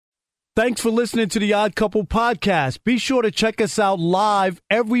Thanks for listening to the Odd Couple podcast. Be sure to check us out live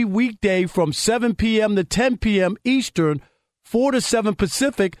every weekday from 7 p.m. to 10 p.m. Eastern, 4 to 7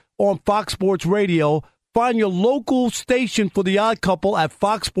 Pacific on Fox Sports Radio. Find your local station for the Odd Couple at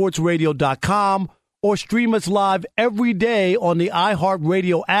foxsportsradio.com or stream us live every day on the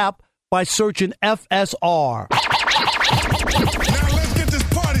iHeartRadio app by searching FSR. Now let's get this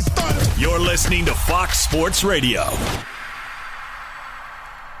party started. You're listening to Fox Sports Radio.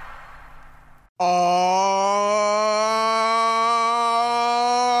 Oh,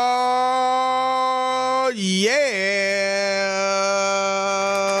 yeah.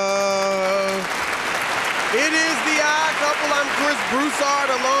 It is the Odd Couple. I'm Chris Broussard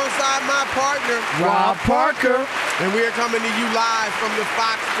alongside my partner, Rob Parker. And we are coming to you live from the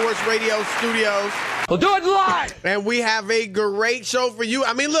Fox Sports Radio studios. We'll do it live. And we have a great show for you.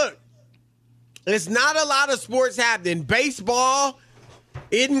 I mean, look, it's not a lot of sports happening. Baseball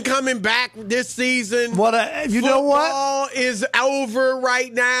isn't coming back this season. Football is over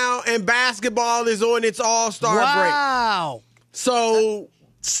right now, and basketball is on its all-star break. Wow. So,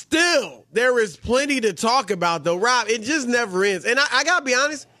 still, there is plenty to talk about, though. Rob, it just never ends. And I got to be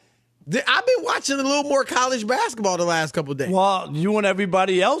honest, I've been watching a little more college basketball the last couple of days. Well, you and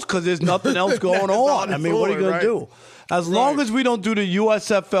everybody else, because there's nothing else going on. I mean, what are you going to do? As long as we don't do the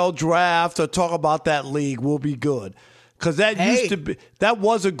USFL draft or talk about that league, we'll be good. Because that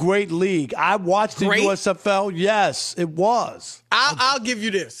was a great league. I watched the USFL. Yes, it was. I'll give you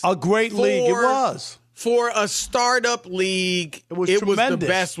this. A great league. It was. For a startup league, it was the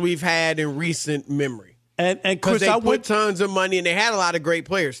best we've had in recent memory. And Chris, they put tons of money, and they had a lot of great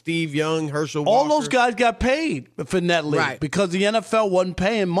players. Steve Young, Herschel Walker. All those guys got paid for that league. Right. Because the NFL wasn't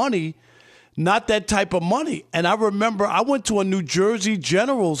paying money. Not that type of money. And I remember I went to a New Jersey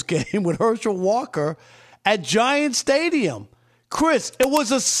Generals game with Herschel Walker at Giant Stadium. Chris, it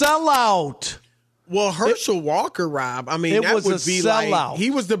was a sellout. Well, Herschel Walker, Rob, I mean, that would be like he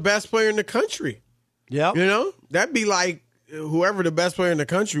was the best player in the country. Yeah. You know? That'd be like whoever the best player in the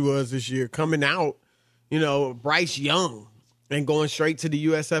country was this year coming out, Bryce Young and going straight to the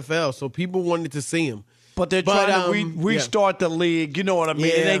USFL. So people wanted to see him. But they're trying to restart the league. You know what I mean?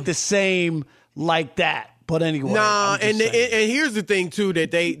 It ain't the same like that. But anyway. Nah, and here's the thing, too,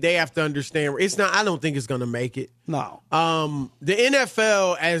 that they have to understand. It's not. I don't think it's going to make it. No. The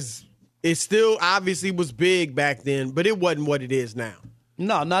NFL, as it still obviously was big back then, but it wasn't what it is now.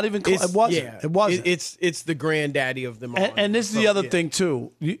 No, not even close. It wasn't. Yeah, it wasn't. It's the granddaddy of them all. And this is the other thing,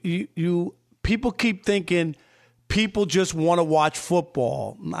 too. You people keep thinking people just want to watch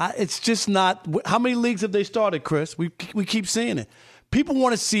football. It's just not. How many leagues have they started, Chris? We keep seeing it. People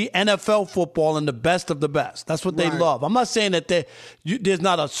want to see NFL football and the best of the best. That's what they love. I'm not saying that there's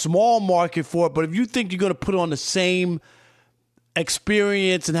not a small market for it, but if you think you're going to put on the same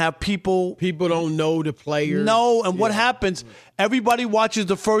experience and have people don't know the players. No, and what happens, everybody watches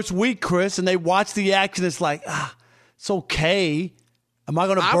the first week, Chris, and they watch the action. It's like, it's okay. Am I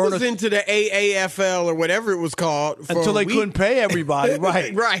going to burn? I was into the AAFL or whatever it was called until they couldn't pay everybody.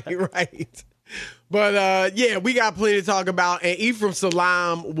 Right. right. But, we got plenty to talk about. And Ephraim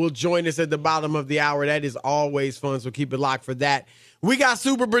Salaam will join us at the bottom of the hour. That is always fun, so keep it locked for that. We got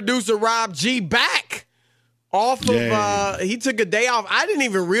super producer Rob G back off of he took a day off. I didn't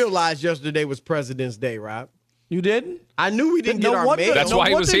even realize yesterday was President's Day, Rob. You didn't? I knew we didn't get our mail. That's why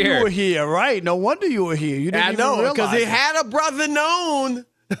he was here. You were here, right? No wonder you were here. You didn't even realize because it had a brother known.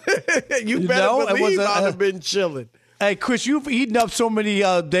 you better believe I'd have been chilling. Hey, Chris, you've eaten up so many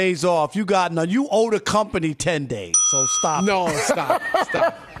days off. You owe the company 10 days, so stop. No, stop.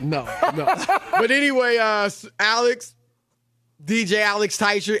 No. But anyway, Alex, DJ Alex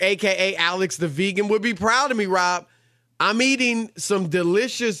Teicher, a.k.a. Alex the Vegan, would be proud of me, Rob. I'm eating some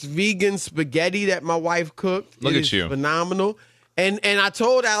delicious vegan spaghetti that my wife cooked. Look at you. Phenomenal. And I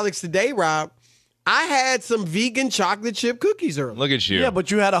told Alex today, Rob, I had some vegan chocolate chip cookies earlier. Look at you. Yeah, but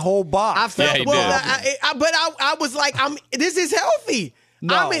you had a whole box. I felt I was like, this is healthy.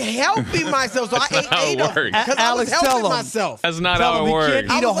 No. I'm helping myself, so That's I not how it ate works. because I was helping myself. That's not how it works. You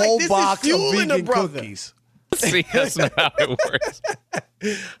can't eat a whole box of vegan brother. cookies. See, that's not how it works.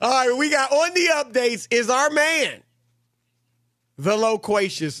 All right, we got on the updates is our man, the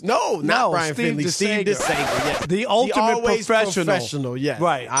loquacious. No, Brian Finley. Steve DeSager. Yes. The ultimate professional. Yes.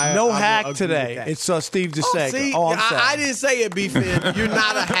 Right. No hack today. It's Steve DeSager. I'm sorry. I didn't say it, B-Fin. You're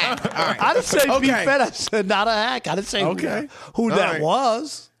not a hack. All right. I didn't say B-Fin. I said not a hack. I didn't say who that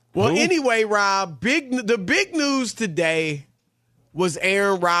was. Well, anyway, Rob, the big news today was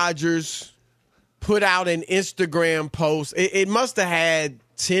Aaron Rodgers put out an Instagram post. It must have had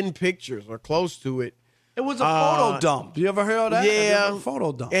 10 pictures or close to it It was a photo dump. You ever heard of that? Yeah. A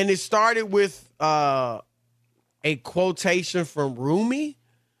photo dump. And it started with a quotation from Rumi.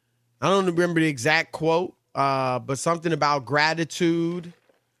 I don't remember the exact quote, but something about gratitude.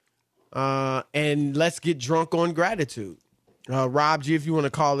 And let's get drunk on gratitude. Rob G, if you want to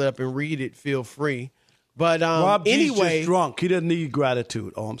call it up and read it, feel free. But Rob G's anyway, just drunk. He doesn't need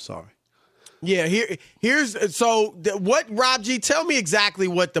gratitude. Oh, I'm sorry. Yeah, what Rob G, tell me exactly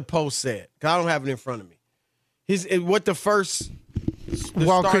what the post said, because I don't have it in front of me.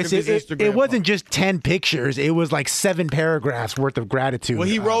 Well, start Chris, of his Instagram it wasn't post. just 10 pictures. It was like 7 paragraphs worth of gratitude. Well,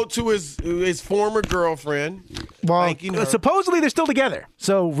 he wrote to his former girlfriend. Well, thanking her. supposedly they're still together.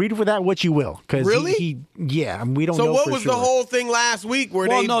 So read for that what you will. Really? We don't know. So what for was sure. the whole thing last week where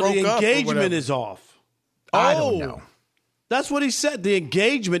they broke the up or engagement whatever? is off. I don't know. That's what he said. The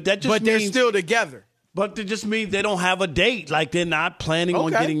engagement, that just But they're means, still together. But it just means they don't have a date. Like they're not planning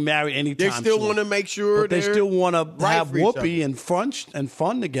on Okay. getting married anytime They still soon. want to make sure But they they're still want to right have for each whoopee and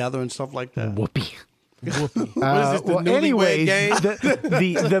fun together and stuff like that. Whoopee. What is this, the newlywed anyways, game?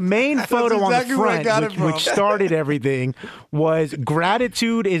 the main photo exactly on where I the got front, it from. which started everything, was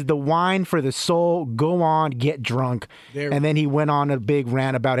gratitude is the wine for the soul. Go on, get drunk. And then he went on a big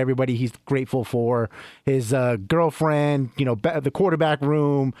rant about everybody he's grateful for. His girlfriend, the quarterback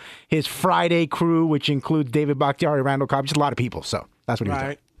room, his Friday crew, which includes David Bakhtiari, Randall Cobb, just a lot of people. So that's what he was doing.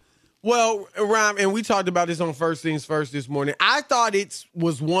 Right. Well, Ryan, and we talked about this on First Things First this morning. I thought it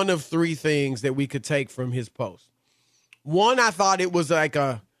was one of 3 things that we could take from his post. One, I thought it was like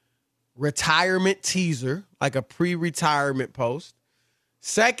a retirement teaser, like a pre-retirement post.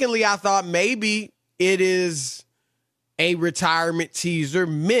 Secondly, I thought maybe it is a retirement teaser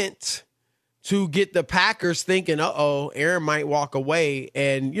meant to get the Packers thinking, Aaron might walk away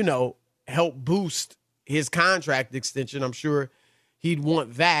and, help boost his contract extension. I'm sure he'd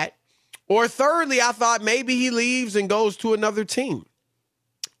want that. Or thirdly, I thought maybe he leaves and goes to another team.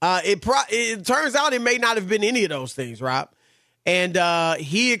 It turns out it may not have been any of those things, Rob. And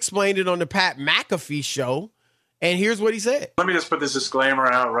he explained it on the Pat McAfee show. And here's what he said. Let me just put this disclaimer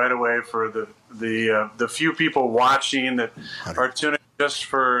out right away for the few people watching that are tuning just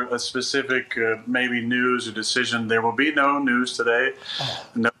for a specific maybe news or decision. There will be no news today,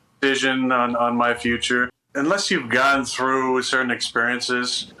 no decision on my future. Unless you've gone through certain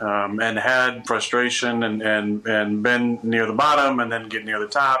experiences and had frustration and been near the bottom and then get near the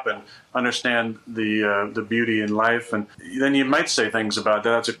top and understand the beauty in life, and then you might say things about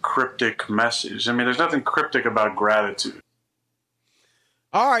that. That's a cryptic message. I mean, there's nothing cryptic about gratitude.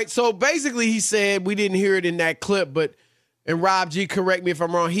 All right, so basically he said, we didn't hear it in that clip, and Rob G, correct me if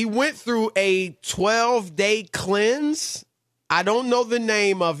I'm wrong, he went through a 12-day cleanse. I don't know the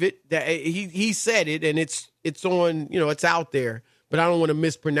name of it. That he said it, and it's on, it's out there, but I don't want to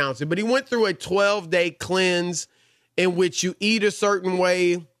mispronounce it. But he went through a 12-day cleanse in which you eat a certain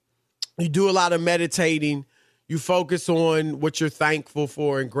way, you do a lot of meditating, you focus on what you're thankful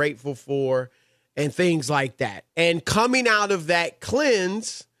for and grateful for, and things like that. And coming out of that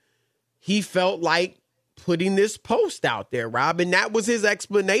cleanse, he felt like putting this post out there, Rob, and that was his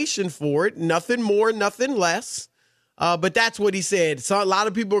explanation for it. Nothing more, nothing less. But that's what he said. So a lot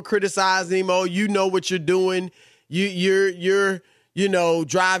of people are criticizing him. Oh, you know what you're doing. You're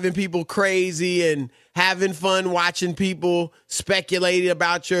driving people crazy and having fun watching people speculate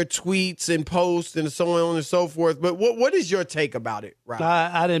about your tweets and posts and so on and so forth. But what is your take about it, Rob?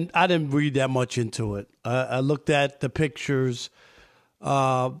 I didn't read that much into it. I looked at the pictures.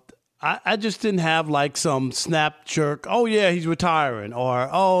 I just didn't have like some snap jerk. Oh yeah, he's retiring,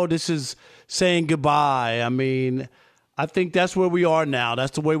 or this is saying goodbye. I mean, I think that's where we are now.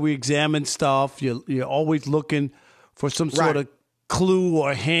 That's the way we examine stuff. You're always looking for some sort of clue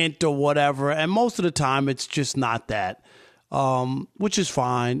or hint or whatever. And most of the time, it's just not that, which is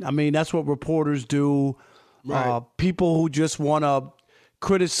fine. I mean, that's what reporters do. Right. People who just want to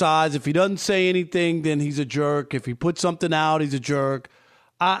criticize. If he doesn't say anything, then he's a jerk. If he puts something out, he's a jerk.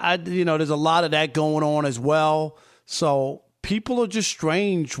 There's a lot of that going on as well. So people are just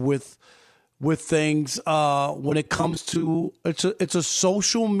strange with things when it comes to it's a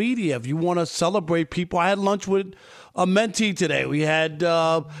social media. If you want to celebrate people, I had lunch with a mentee today. We had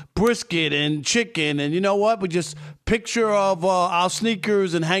brisket and chicken, and you know what? We just picture of our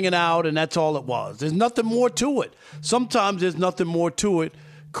sneakers and hanging out, and that's all it was. There's nothing more to it. Sometimes there's nothing more to it,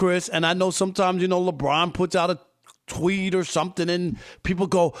 Chris. And I know sometimes LeBron puts out a tweet or something, and people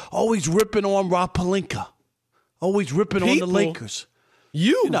go, "Oh, he's ripping on Rob Pelinka. Oh, he's ripping on the Lakers."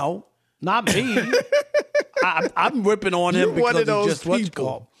 Not me. I'm ripping on him You're one because of those he's just what's people.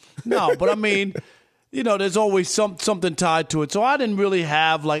 called. No, but I mean, there's always something tied to it. So I didn't really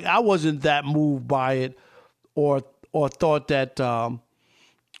have I wasn't that moved by it, or thought that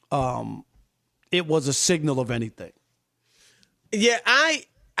it was a signal of anything. Yeah,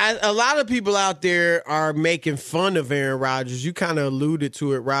 a lot of people out there are making fun of Aaron Rodgers. You kind of alluded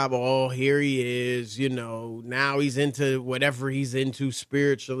to it, Rob. Oh, here he is. Now he's into whatever he's into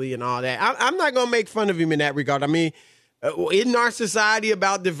spiritually and all that. I'm not going to make fun of him in that regard. I mean, isn't our society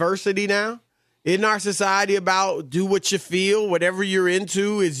about diversity now? Isn't our society about do what you feel, whatever you're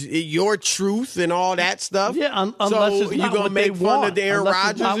into is your truth and all that stuff? Yeah, unless it's not you're going to what make they fun want. of Aaron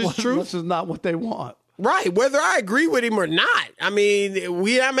Rodgers' truth? Unless it's not what they want. Right, whether I agree with him or not. I mean,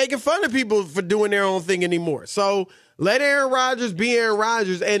 we're not making fun of people for doing their own thing anymore. So let Aaron Rodgers be Aaron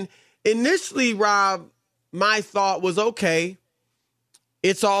Rodgers. And initially, Rob, my thought was, okay,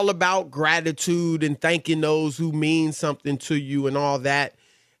 it's all about gratitude and thanking those who mean something to you and all that.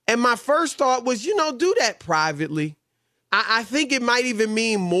 And my first thought was, do that privately. I think it might even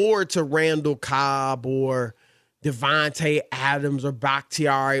mean more to Randall Cobb or Devontae Adams or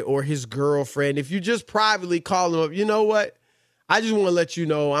Bakhtiari or his girlfriend. If you just privately call him up, you know what? I just want to let you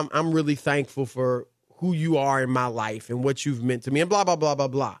know I'm really thankful for who you are in my life and what you've meant to me and blah, blah, blah, blah,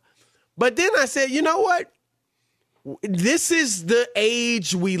 blah. But then I said, you know what? This is the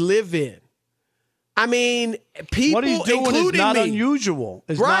age we live in. I mean, people, what he's doing including is not me, unusual.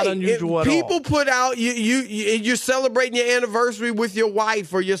 It's right. not unusual at all. People put out, you're celebrating your anniversary with your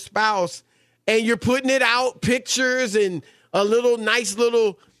wife or your spouse, and you're putting it out, pictures and a nice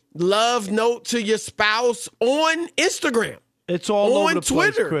little love note to your spouse on Instagram. It's all over the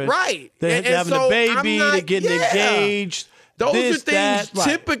Twitter, place, Chris. right? They're having a baby, they're getting engaged. Those this, are things that,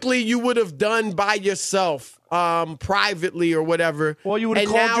 typically you would have done by yourself, privately or whatever. Or you would have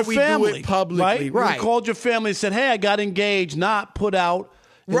called your family. Do it publicly, right? You would right? have called your family and said, "Hey, I got engaged." Not put out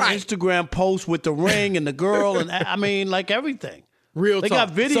an Instagram post with the ring and the girl, and I mean, everything. Real they talk.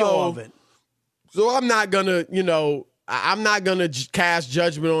 got video of it. So I'm not gonna, I'm not gonna cast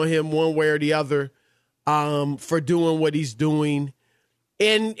judgment on him one way or the other, for doing what he's doing.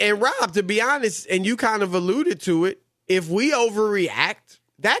 And Rob, to be honest, and you kind of alluded to it, if we overreact,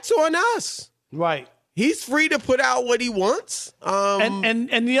 that's on us. Right. He's free to put out what he wants.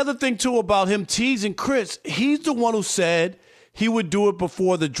 And the other thing, too, about him teasing Chris, he's the one who said he would do it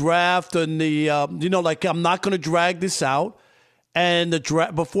before the draft and the, I'm not going to drag this out. And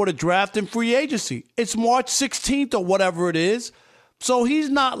before the draft and free agency. It's March 16th or whatever it is. So he's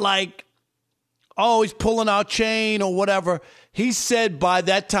not he's pulling out chain or whatever. He said by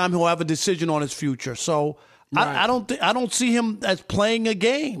that time he'll have a decision on his future. So right. I don't see him as playing a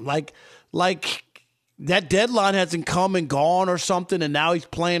game. Like that deadline hasn't come and gone or something, and now he's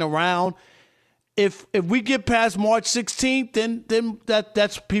playing around. If we get past March 16th, then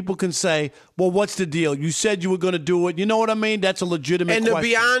that's people can say, well, what's the deal? You said you were going to do it. You know what I mean? That's a legitimate question. And to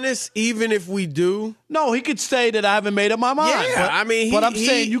be honest, even if we do, no, he could say that I haven't made up my mind. Yeah, but I'm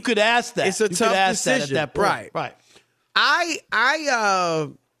saying you could ask that. It's a tough decision at that point. Right.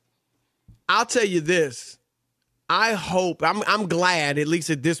 I'll tell you this. I hope I'm glad, at least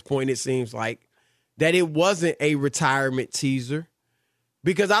at this point, it seems like that it wasn't a retirement teaser.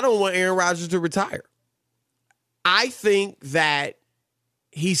 Because I don't want Aaron Rodgers to retire. I think that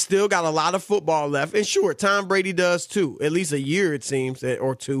he's still got a lot of football left. And sure, Tom Brady does too. At least a year, it seems,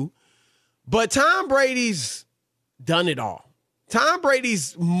 or two. But Tom Brady's done it all. Tom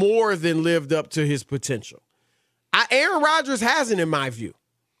Brady's more than lived up to his potential. Aaron Rodgers hasn't, in my view.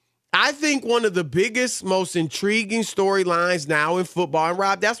 I think one of the biggest, most intriguing storylines now in football, and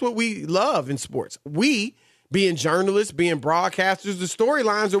Rob, that's what we love in sports. We, being journalists, being broadcasters, the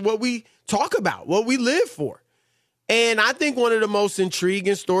storylines are what we talk about, what we live for. And I think one of the most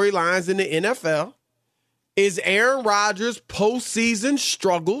intriguing storylines in the NFL is Aaron Rodgers' postseason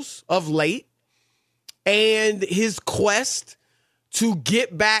struggles of late and his quest to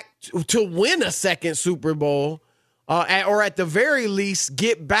get back to win a second Super Bowl, or at the very least,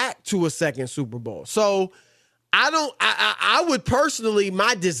 get back to a second Super Bowl. So I would personally,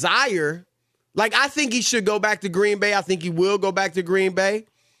 my desire, I think he should go back to Green Bay. I think he will go back to Green Bay.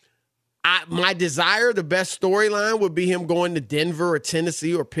 My desire, the best storyline would be him going to Denver or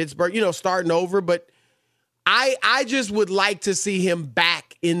Tennessee or Pittsburgh, starting over. But I just would like to see him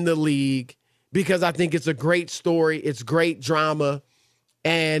back in the league because I think it's a great story. It's great drama,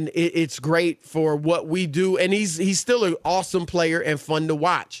 and it's great for what we do. And he's still an awesome player and fun to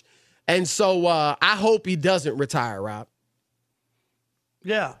watch. And so I hope he doesn't retire, Rob.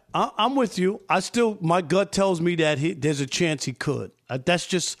 Yeah, I'm with you. My gut tells me that there's a chance he could.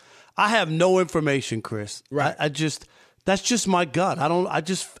 I have no information, Chris. Right. That's just my gut. I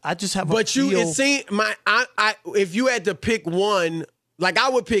just have a But feel. it seemed if you had to pick one, like I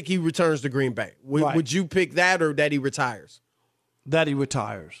would pick he returns to Green Bay. Right. Would you pick that or that he retires? That he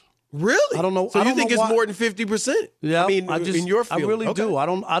retires. Really? I don't know. So I you don't think know it's why. more than 50%? Yeah, I mean, in your field. I really Okay. do. I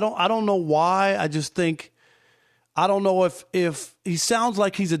don't know why. I just think I don't know if he sounds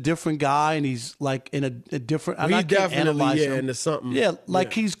like he's a different guy and he's like in a different. Well, and I he can't definitely analyze him. into something. Yeah,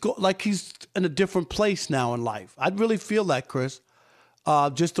 like he's in a different place now in life. I really feel that, Chris.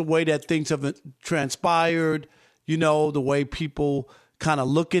 Just the way that things have transpired. You know, the way people kind of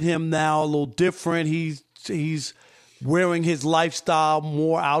look at him now a little different. He's wearing his lifestyle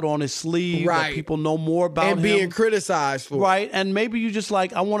more out on his sleeve. Right. That people know more about him. And being criticized for it. Right. And maybe you just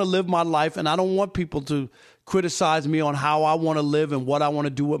like, I want to live my life and I don't want people to criticize me on how I want to live and what I want to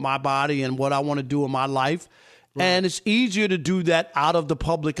do with my body and what I want to do in my life. Right. And it's easier to do that out of the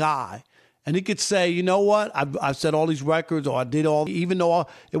public eye. And he could say, you know what, I've set all these records, or I did all, even though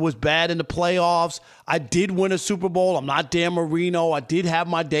it was bad in the playoffs, I did win a Super Bowl. I'm not Dan Marino. I did have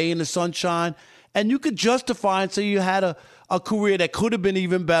my day in the sunshine. And you could justify and say you had a career that could have been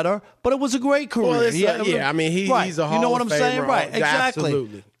even better, but it was a great career. Well, he's a Hall You know what of I'm saying? Famer. Right, exactly.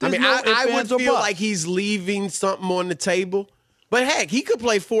 Absolutely. There's I would ifs, ands, or feel buts. like he's leaving something on the table. But heck, he could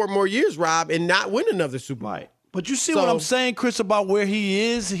play 4 more years, Rob, and not win another Super Bowl. Right. But you see what I'm saying, Chris, about where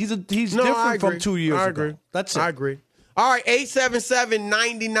he is? He's different from 2 years ago. I agree. That's it. I agree. All right,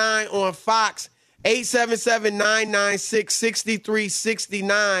 877-99 on Fox,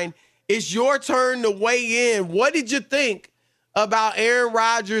 877-996-6369. It's your turn to weigh in. What did you think about Aaron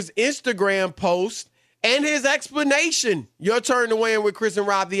Rodgers' Instagram post and his explanation? Your turn to weigh in with Chris and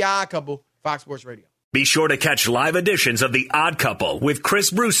Rob, the Odd Couple, Fox Sports Radio. Be sure to catch live editions of The Odd Couple with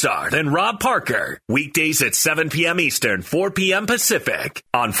Chris Broussard and Rob Parker. Weekdays at 7 p.m. Eastern, 4 p.m. Pacific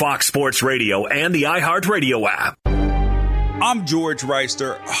on Fox Sports Radio and the iHeartRadio app. I'm George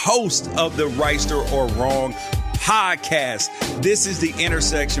Reister, host of the Reister or Wrong podcast. This is the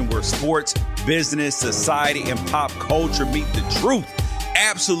intersection where sports, business, society, and pop culture meet the truth.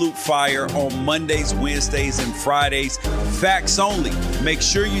 Absolute fire on Mondays, Wednesdays, and Fridays. Facts only. Make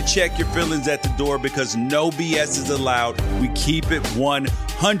sure you check your feelings at the door because no BS is allowed. We keep it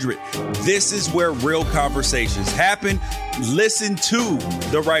 100. This is where real conversations happen. Listen to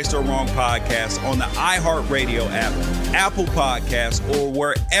the Right or Wrong podcast on the iHeartRadio app, Apple Podcasts, or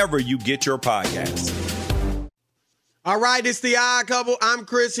wherever you get your podcasts. All right, it's the Odd Couple. I'm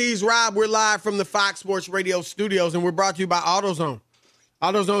Chris. He's Rob. We're live from the Fox Sports Radio studios, and we're brought to you by AutoZone.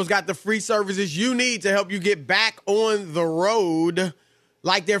 AutoZone's got the free services you need to help you get back on the road,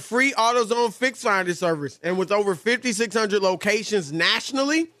 like their free AutoZone Fix Finder service. And with over 5,600 locations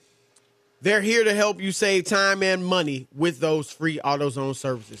nationally, they're here to help you save time and money with those free AutoZone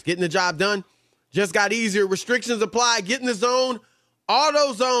services. Getting the job done just got easier. Restrictions apply. Get in the zone.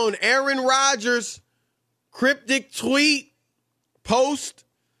 AutoZone. Aaron Rodgers, cryptic tweet, post,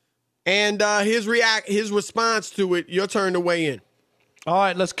 and his response to it. Your turn to weigh in. All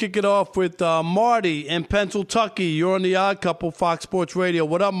right, let's kick it off with Marty in Pennsylvania. You're on the Odd Couple, Fox Sports Radio.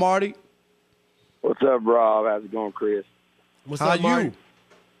 What up, Marty? What's up, Rob? How's it going, Chris? What's How up, Marty? you?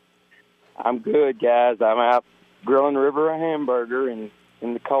 I'm good, guys. I'm out grilling the river a hamburger in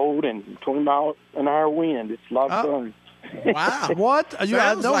the cold and 20-mile-an-hour wind. It's a lot of fun. Wow. What? You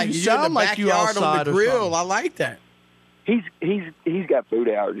Sounds like you you're sound in the like you backyard outside on the or grill. something. I like that. He's got food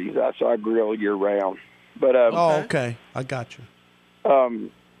allergies, so I grill year round. But okay. I got you. I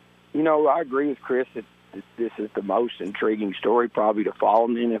agree with Chris that this is the most intriguing story probably to follow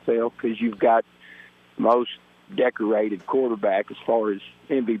in the NFL because you've got the most decorated quarterback as far as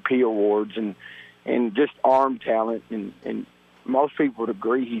MVP awards and just arm talent, and most people would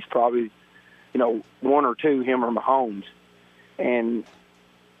agree he's probably, one or two, him or Mahomes. And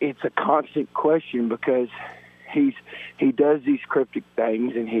it's a constant question because he does these cryptic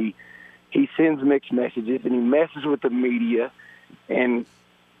things and he sends mixed messages and he messes with the media, and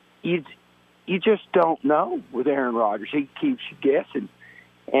you just don't know with Aaron Rodgers. He keeps you guessing.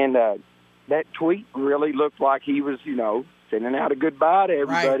 And that tweet really looked like he was, sending out a goodbye to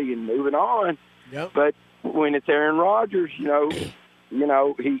everybody and moving on. Yep. But when it's Aaron Rodgers,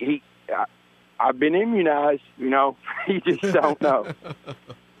 I've been immunized, you just don't know.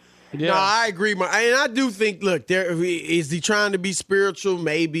 Yeah. No, I agree. And I do think, look, is he trying to be spiritual?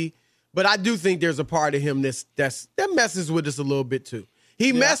 Maybe. But I do think there's a part of him that messes with us a little bit, too.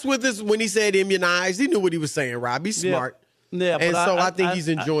 He messed with us when he said immunized. He knew what he was saying, Rob. He's smart. Yeah, and so I think he's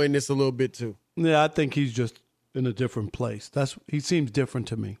enjoying this a little bit, too. Yeah, I think he's just in a different place. He seems different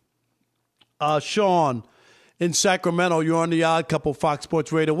to me. Sean in Sacramento, you're on the Odd Couple, Fox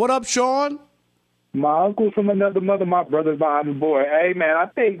Sports Radio. What up, Sean? My uncle's from another mother. My brother's behind the board. Hey, man, I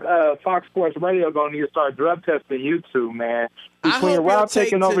think Fox Sports Radio going to need to start drug testing you two, man. Between Rob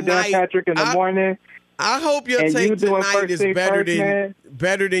taking over Dan Patrick in the morning. I hope your take tonight is better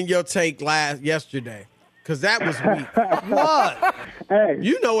than your take yesterday, because that was weak. What? Hey,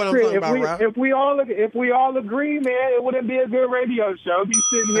 you know what I'm talking about, Rob. If we all agree, man, it wouldn't be a good radio show. Be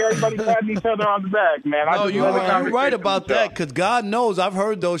sitting here, everybody patting each other on the back, man. No, you're right about that, because God knows I've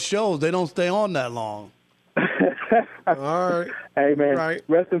heard those shows. They don't stay on that long. All right. Hey, man,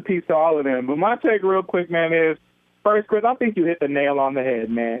 rest in peace to all of them. But my take real quick, man, is, first, Chris, I think you hit the nail on the head,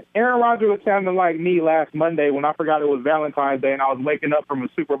 man. Aaron Rodgers was sounding like me last Monday when I forgot it was Valentine's Day and I was waking up from a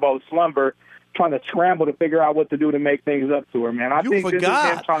Super Bowl slumber trying to scramble to figure out what to do to make things up to her, man. You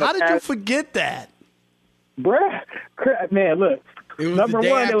forgot. How did you forget that? Bruh, man, look. Number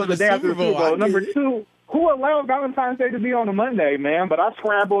one, it was the day after the Super Bowl. Number two, who allowed Valentine's Day to be on a Monday, man? But I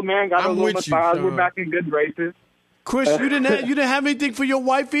scrambled, man, got a little massage. We're back in good graces. Chris, you didn't have anything for your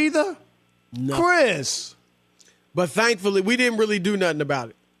wife either? No. Chris. But thankfully, we didn't really do nothing about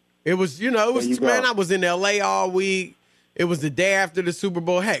it. It was, man, I was in L.A. all week. It was the day after the Super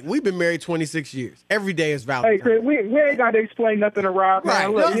Bowl. Heck, we've been married 26 years. Every day is Valentine's. Hey, Chris, we ain't got to explain nothing to Rob. Right,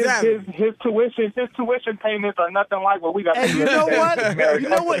 Man. Look, exactly. his tuition payments are nothing like what we got to do. You know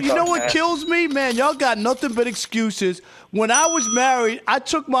what? You know what kills me, man? Y'all got nothing but excuses. When I was married, I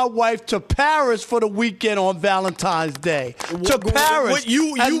took my wife to Paris for the weekend on Valentine's Day. To Paris. What,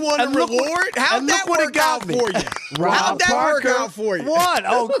 you want a reward? How'd that work out for you? How'd that work out for you? What?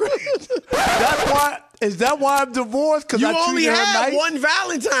 Oh, is that why I'm divorced? Because you I only treated her had nice? one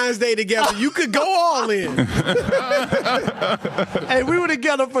Valentine's Day together. You could go all in. Hey, we were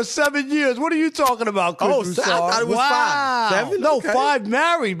together for 7 years. What are you talking about, Chris Broussard? I thought it was 5. 7? No, Okay. 5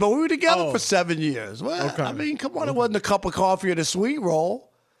 married, but we were together for 7 years. Well, I mean, come on, it wasn't a cup of coffee and a sweet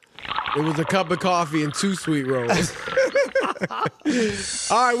roll. It was a cup of coffee and 2 sweet rolls.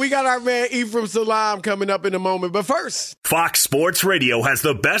 All right, we got our man Ephraim Salaam coming up in a moment. But first, Fox Sports Radio has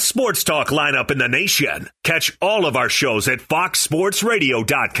the best sports talk lineup in the nation. Catch all of our shows at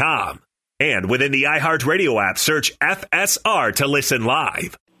foxsportsradio.com. And within the iHeartRadio app, search FSR to listen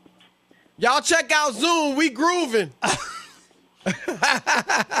live. Y'all check out Zoom. We grooving.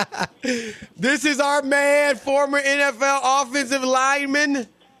 This is our man, former NFL offensive lineman,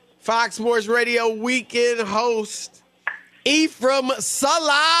 Fox Sports Radio weekend host, Ephraim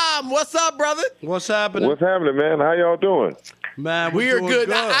Salaam. What's up, brother? What's happening? What's happening, man? How y'all doing? Man, we're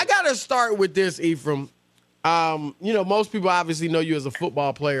good. I got to start with this, Ephraim. Most people obviously know you as a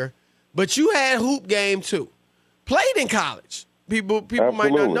football player, but you had hoop game too. Played in college. People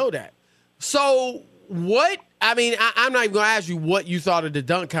might not know that. So what? I mean, I'm not even going to ask you what you thought of the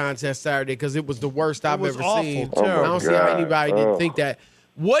dunk contest Saturday because it was the worst I've ever seen. Oh, I don't see how anybody didn't think that.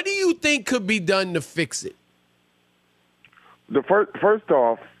 What do you think could be done to fix it? First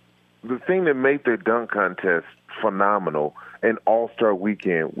off, the thing that made the dunk contest phenomenal and All-Star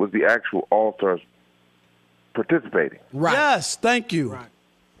Weekend was the actual All-Stars participating. Right. Yes, thank you.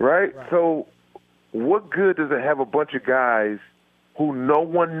 Right? So what good does it have a bunch of guys who no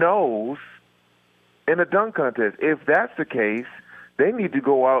one knows in a dunk contest? If that's the case, they need to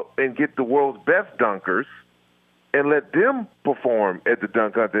go out and get the world's best dunkers and let them perform at the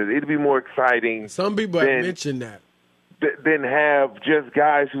dunk contest. It'd be more exciting. Some people have mentioned that. Than have just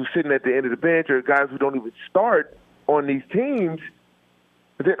guys who's sitting at the end of the bench or guys who don't even start on these teams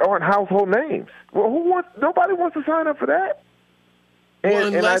that aren't household names. Well, nobody wants to sign up for that.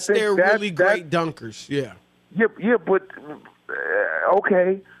 Unless they're really great dunkers, yeah. Yeah, but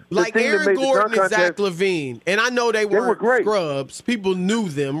okay. Like Aaron Gordon and Zach LaVine, and I know they weren't scrubs. People knew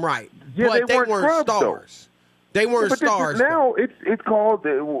them, right? Yeah, but they weren't scrubs, stars. They weren't stars. Now it's called.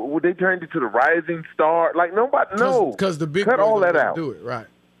 They turned it to the rising star. Like nobody knows because the big cut all that out. Do it right.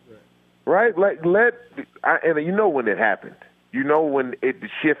 Right. Like and you know when it happened. You know when it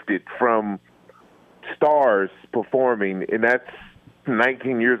shifted from stars performing, and that's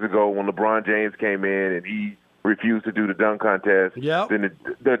 19 years ago when LeBron James came in and he refused to do the dunk contest. Yeah. Then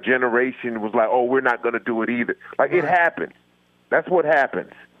the generation was like, "Oh, we're not going to do it either." Like it happened. That's what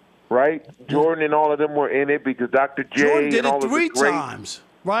happens. Right? Jordan and all of them were in it because Dr. J Jordan did and all it of the 3 great times.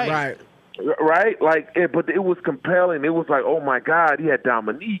 Right. Like, but it was compelling. It was like, oh my God, you had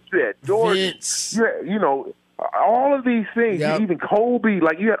Dominique, you had Jordan, Vince. All of these things. Yep. Even Kobe.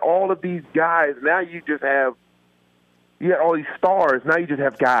 Like you had all of these guys. Now you had all these stars. Now you just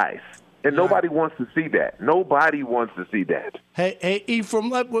have guys. And nobody wants to see that. Nobody wants to see that. Hey,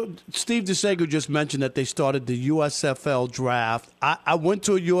 Ephraim, Steve DeSago just mentioned that they started the USFL draft. I went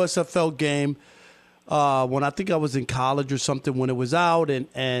to a USFL game when I think I was in college or something when it was out,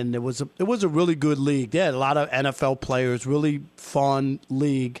 and it was a really good league. They had a lot of NFL players, really fun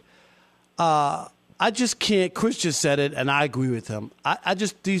league. I just can't. Chris just said it, and I agree with him. I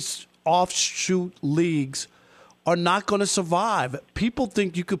just these offshoot leagues are not going to survive. People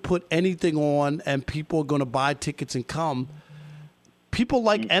think you could put anything on, and people are going to buy tickets and come. People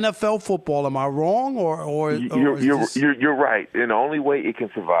like NFL football. Am I wrong, or you're right? And the only way it can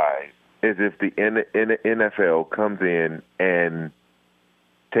survive is if the NFL comes in and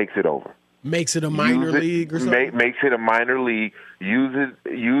takes it over. Makes it a minor league or something? Makes it a minor league, uses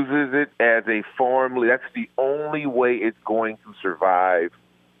it as a farm league. That's the only way it's going to survive,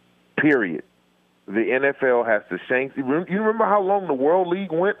 period. The NFL has to shank. You remember how long the World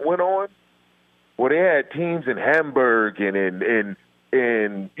League went on? Well, they had teams in Hamburg and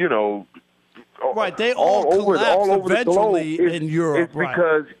right, they all collapsed all over eventually the globe. in Europe. It's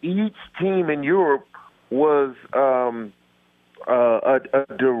because each team in Europe was a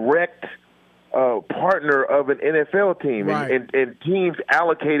direct partner of an NFL team, right. and teams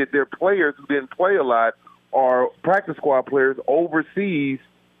allocated their players who didn't play a lot or practice squad players overseas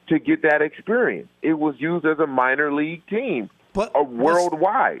to get that experience. It was used as a minor league team,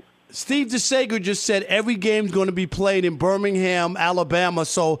 worldwide. Steve DeSager just said every game's going to be played in Birmingham, Alabama,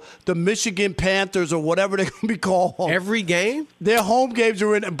 so the Michigan Panthers or whatever they're going to be called. Every game? Their home games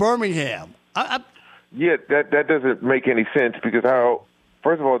are in Birmingham. Yeah, that doesn't make any sense because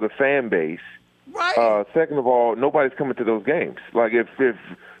first of all, the fan base. Right. Second of all, nobody's coming to those games. Like if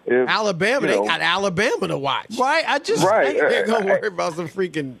Alabama, they got Alabama to watch. Right. I ain't gonna worry about some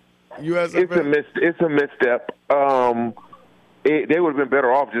freaking USFL. It's a misstep. They would have been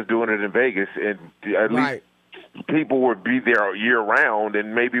better off just doing it in Vegas, and at least people would be there year round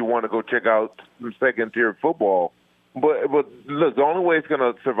and maybe want to go check out second tier football. But look, the only way it's going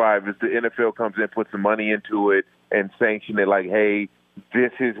to survive is the NFL comes in, puts some money into it, and sanction it. Like, hey,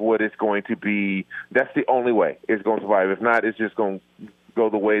 this is what it's going to be. That's the only way it's going to survive. If not, it's just going to go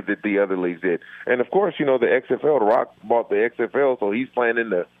the way that the other leagues did. And of course, the XFL. The Rock bought the XFL, so he's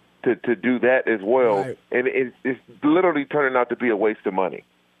planning to do that as well. Right. And it's literally turning out to be a waste of money.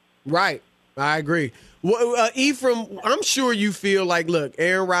 Right. I agree. Well, Ephraim, I'm sure you feel like, look,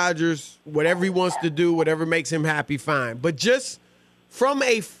 Aaron Rodgers, whatever he wants to do, whatever makes him happy, fine. But just from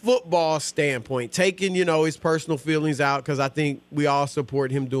a football standpoint, taking, his personal feelings out, because I think we all support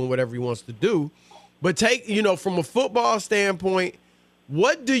him doing whatever he wants to do. But from a football standpoint,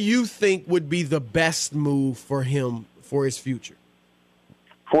 what do you think would be the best move for him for his future?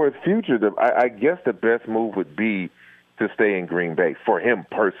 For his future, I guess the best move would be to stay in Green Bay for him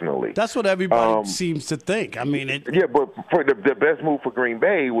personally. That's what everybody seems to think. I mean, but for the best move for Green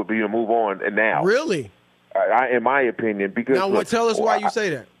Bay would be to move on and now. Really? In my opinion, because now, tell us why you say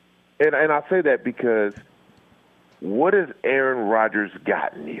that. And I say that because what has Aaron Rodgers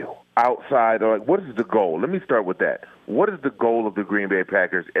gotten you outside? Or what is the goal? Let me start with that. What is the goal of the Green Bay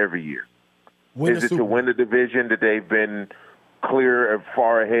Packers every year? Is it to win the division that they've been clear and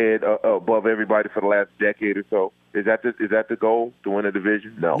far ahead above everybody for the last decade or so? Is that the goal, to win a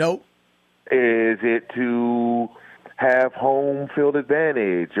division? No. Nope. Is it to have home field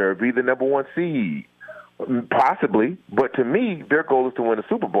advantage or be the number one seed? Possibly. But to me, their goal is to win a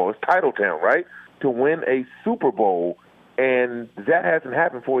Super Bowl. It's Title Town, right? To win a Super Bowl. And that hasn't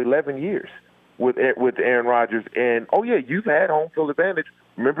happened for 11 years with Aaron Rodgers. And, you've had home field advantage.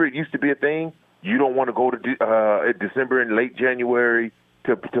 Remember, it used to be a thing. You don't want to go to December and late January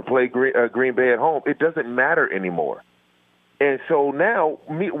to play Green Bay at home. It doesn't matter anymore. And so now,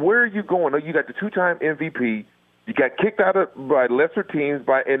 where are you going? You got the two-time MVP. You got kicked out by lesser teams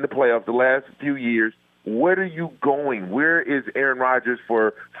in the playoffs the last few years. Where are you going? Where is Aaron Rodgers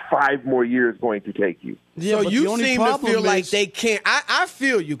for 5 more years going to take you? Yeah, so you seem to feel like they can't. I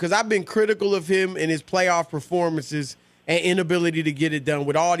feel you because I've been critical of him and his playoff performances and inability to get it done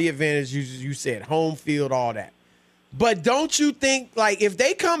with all the advantages you said, home field, all that. But don't you think, like, if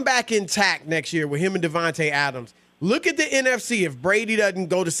they come back intact next year with him and Devontae Adams, look at the NFC. If Brady doesn't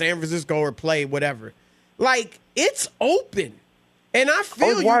go to San Francisco or play, whatever, like, it's open. And I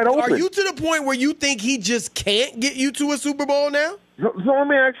feel you. Are you to the point where you think he just can't get you to a Super Bowl now? So let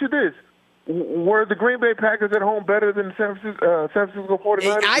me ask you this. Were the Green Bay Packers at home better than San Francisco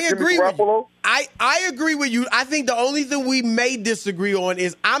 49ers? I agree with you. I agree with you. I think the only thing we may disagree on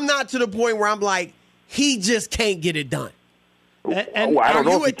is I'm not to the point where I'm like, he just can't get it done. And are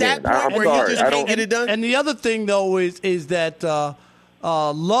you at that point where he just can't get it done? And the other thing, though, is that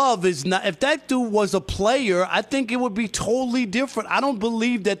Love is not. If that dude was a player, I think it would be totally different. I don't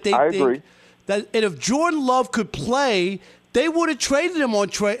believe that they think agree. that if Jordan Love could play, they would have traded him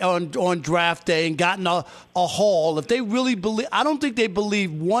on draft day and gotten a haul. If they really believe, I don't think they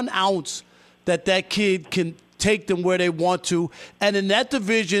believe 1 ounce that kid can take them where they want to. And in that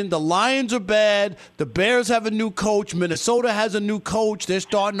division, the Lions are bad. The Bears have a new coach. Minnesota has a new coach. They're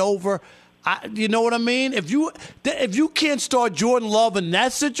starting over. You know what I mean? If you can't start Jordan Love in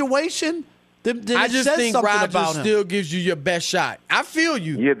that situation, then I it just says think something Rodgers about him. still gives you your best shot. I feel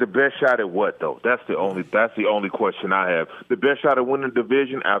you. Yeah, the best shot at what though? That's the only question I have. The best shot at winning the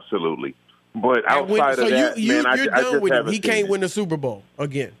division, absolutely. But outside of that, you're I done just with him. haven't He seen can't it. win the Super Bowl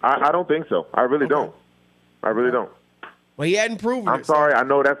again. I don't think so. I really don't. I really don't. Well, he hadn't proven it. I'm sorry. I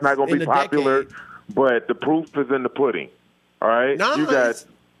know that's not going to in be the popular, decade. but the proof is in the pudding. All right, No, you got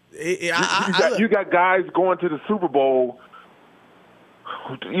you got guys going to the Super Bowl.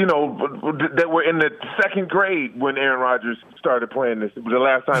 You know, that were in the second grade when Aaron Rodgers started playing this. The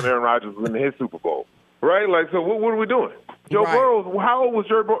last time Aaron Rodgers was in his Super Bowl, right? Like, so what are we doing? Joe Burrow. How old was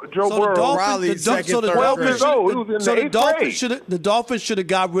Joe Burrow? The Dolphins should have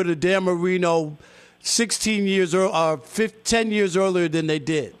got rid of Dan Marino 10 years earlier than they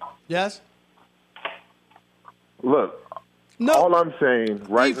did. Yes? Look, all I'm saying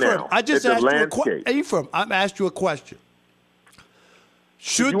right Ephraim, now I just is asked the you landscape. Ephraim, I asked you a question.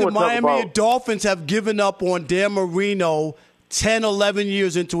 Should you the wanna talk Miami about- Dolphins have given up on Dan Marino 10, 11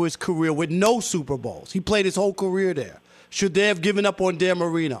 years into his career with no Super Bowls? He played his whole career there. Should they have given up on Dan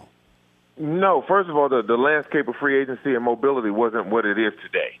Marino? No, first of all, the landscape of free agency and mobility wasn't what it is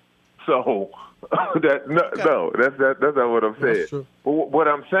today. So that's not what I'm saying. But what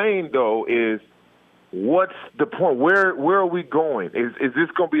I'm saying though is, what's the point? Where are we going? Is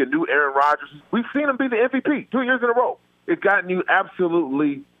this going to be a new Aaron Rodgers? We've seen him be the MVP 2 years in a row. It's gotten you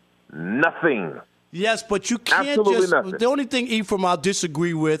absolutely nothing. Yes, but you can't Absolutely just. nothing. The only thing, Ephraim, I'll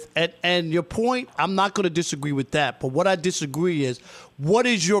disagree with, and your point, I'm not going to disagree with that. But what I disagree is, what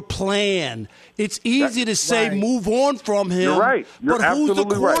is your plan? It's easy to say move on from him. You're right. You're but who's the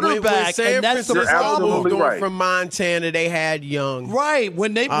absolutely right. quarterback? When San and that's the Francisco problem. moved on from Montana, they had Young. Right.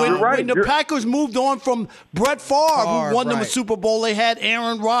 When the Packers moved on from Brett Favre, who won them a Super Bowl, they had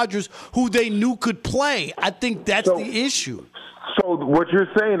Aaron Rodgers, who they knew could play. I think that's the issue. So what you're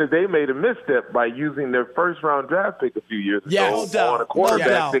saying is they made a misstep by using their first-round draft pick a few years ago on a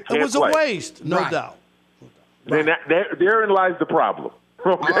quarterback that can't It was a play. waste, no doubt. Then therein lies the problem.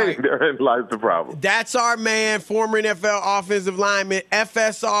 Okay, therein lies the problem. That's our man, former NFL offensive lineman,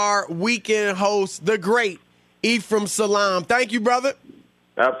 FSR weekend host, the great Ephraim Salaam. Thank you, brother.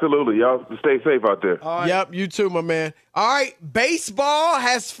 Absolutely. Y'all stay safe out there. Yep, you too, my man. All right, baseball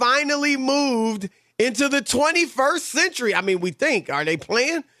has finally moved into the 21st century. I mean, we think. Are they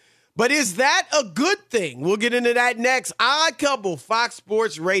playing? But is that a good thing? We'll get into that next. Odd Couple, Fox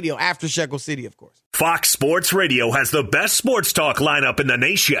Sports Radio, after Shekel City, of course. Fox Sports Radio has the best sports talk lineup in the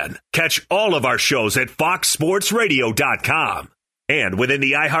nation. Catch all of our shows at foxsportsradio.com. And within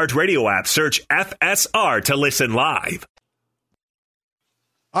the iHeartRadio app, search FSR to listen live.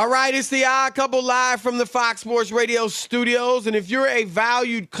 All right, it's the Odd Couple live from the Fox Sports Radio studios. And if you're a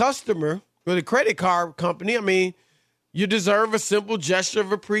valued customer with a credit card company, I mean, you deserve a simple gesture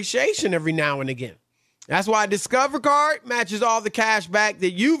of appreciation every now and again. That's why Discover Card matches all the cash back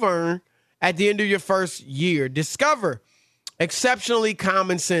that you've earned at the end of your first year. Discover, exceptionally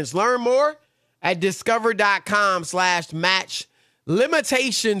common sense. Learn more at discover.com/match.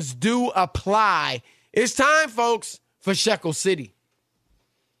 Limitations do apply. It's time, folks, for Shekel City.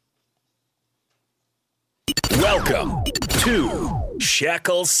 Welcome to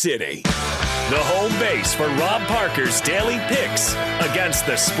Shekel City, the home base for Rob Parker's daily picks against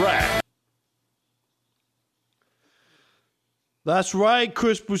the spread. That's right,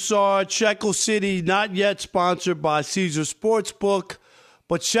 Chris Broussard. Shekel City, not yet sponsored by Caesar Sportsbook,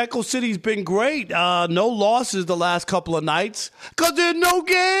 but Shekel City's been great. No losses the last couple of nights because there are no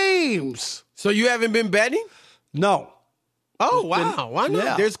games. So you haven't been betting? No. Oh, wow. Why not?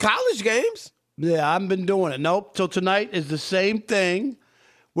 Yeah. There's college games. Yeah, I haven't been doing it. Nope. So tonight is the same thing.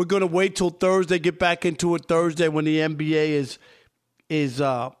 We're going to wait till Thursday, get back into it Thursday when the NBA is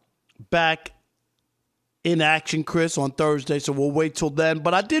back in action, Chris, on Thursday. So we'll wait till then.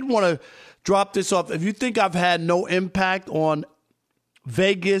 But I did want to drop this off. If you think I've had no impact on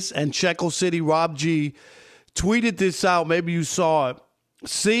Vegas and Shekel City, Rob G tweeted this out. Maybe you saw it.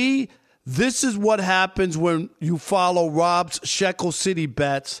 See, this is what happens when you follow Rob's Shekel City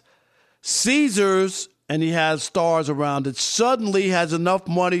bets. Caesars, and he has stars around it, suddenly has enough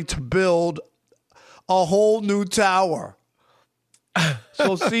money to build a whole new tower.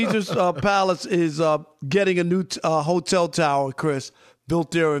 So Caesars Palace is getting a new hotel tower, Chris.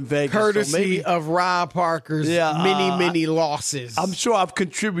 built there in Vegas. Courtesy so maybe, of Rob Parker's many losses. I'm sure I've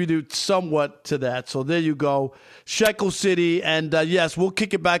contributed somewhat to that. So there you go. Shekel City. And, yes, we'll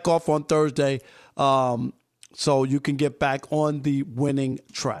kick it back off on Thursday so you can get back on the winning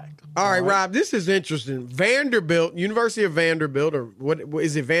track. All right, Rob, this is interesting. Vanderbilt, University of Vanderbilt, or what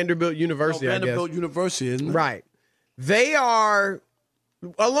is it, Vanderbilt University, Vanderbilt University, isn't it? Right. They are,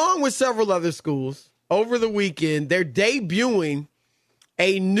 along with several other schools, over the weekend, they're debuting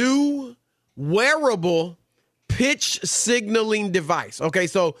a new wearable pitch signaling device. Okay,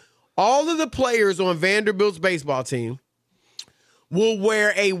 so all of the players on Vanderbilt's baseball team will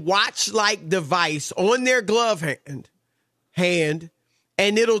wear a watch-like device on their glove hand,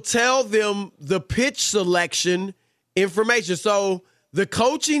 and it'll tell them the pitch selection information. So the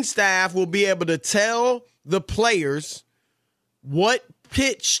coaching staff will be able to tell the players what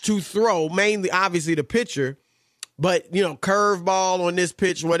pitch to throw, mainly, obviously, the pitcher, but, curveball on this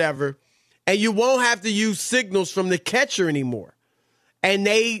pitch, whatever. And you won't have to use signals from the catcher anymore. And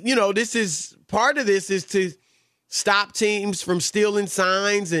they, part of this is to stop teams from stealing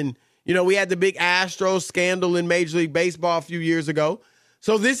signs. And, we had the big Astros scandal in Major League Baseball a few years ago.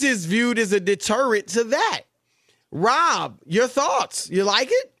 So this is viewed as a deterrent to that. Rob, your thoughts? You like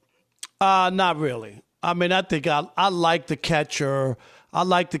it? Not really. I mean, I think I like the catcher. I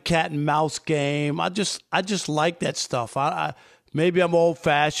like the cat and mouse game. I just like that stuff. Maybe I'm old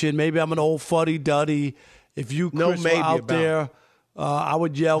fashioned. Maybe I'm an old fuddy duddy. If you Chris, were out there, I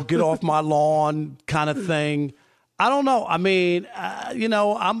would yell, "Get off my lawn," kind of thing. I don't know. I mean, I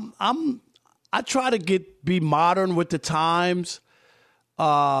try to be modern with the times.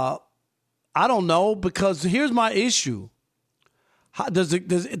 I don't know, because here's my issue. Does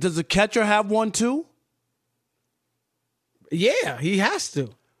the catcher have one too? Yeah, he has to.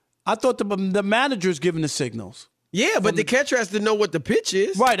 I thought the manager's giving the signals. Yeah, but the catcher has to know what the pitch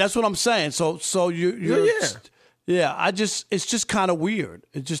is. Right, that's what I'm saying. So you're it's just kind of weird.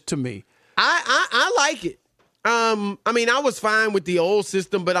 It's just, to me. I like it. I mean, I was fine with the old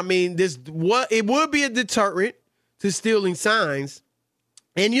system, but I mean, it would be a deterrent to stealing signs.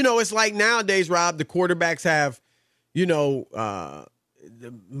 And it's like nowadays, Rob, the quarterbacks have,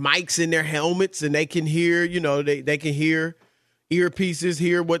 the mics in their helmets, and they can hear, they can hear earpieces,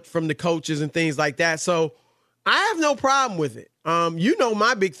 hear what from the coaches and things like that. So I have no problem with it.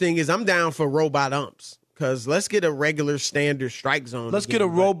 My big thing is I'm down for robot umps, because let's get a regular standard strike zone. Let's get a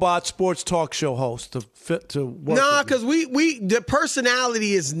robot sports talk show host to work. No, because the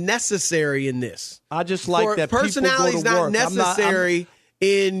personality is necessary in this. I just like that personality is not work. necessary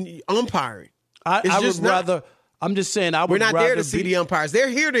in umpiring. I'm just saying, we're not there to see the umpires. They're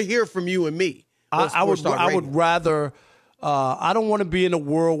here to hear from you and me. I would rather. I don't want to be in a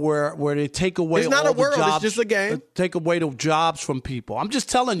world where they take away. It's not all a world. The jobs, it's just a game. Take away the jobs from people. I'm just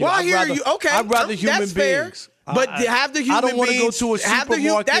telling you. Well, I hear you. Okay, I'd rather human that's beings. Fair. But have the human I don't want to go beings to a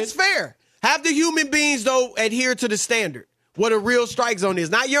supermarket. That's fair. Have the human beings, though, adhere to the standard. What a real strike zone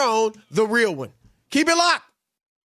is, not your own, the real one. Keep it locked.